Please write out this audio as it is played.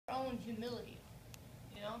own humility.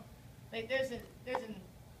 You know, like there's an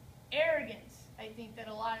arrogance, I think, that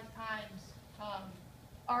a lot of times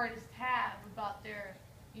artists have about their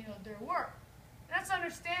their work. And that's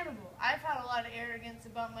understandable. I've had a lot of arrogance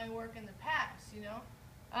about my work in the past,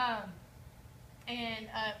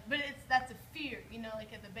 but that's a fear,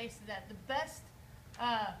 like at the base of that. The best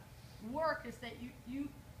work is that you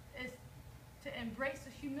is to embrace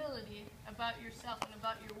the humility about yourself and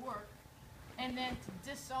about your work, and then to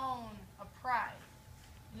disown a pride,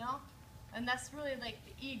 and that's really like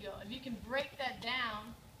the ego. If you can break that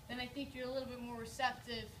down, then I think you're a little bit more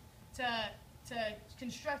receptive to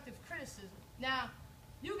constructive criticism. Now,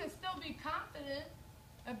 you can still be confident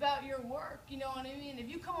about your work, you know what I mean? If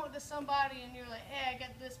you come up to somebody and you're like, hey, I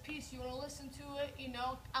got this piece, you want to listen to it,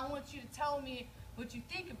 I want you to tell me what you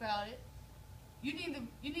think about it. You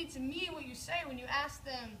need to mean what you say when you ask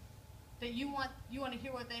them that you want to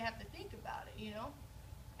hear what they have to think about it,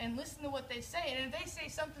 and listen to what they say. And if they say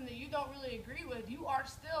something that you don't really agree with, you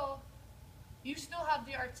still have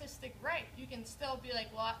the artistic right. You can still be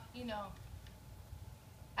like, well,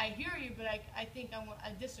 I hear you, but I think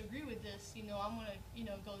I disagree with this. I'm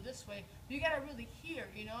gonna go this way. You gotta really hear.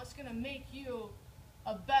 It's gonna make you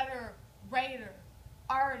a better writer,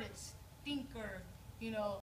 artist, thinker,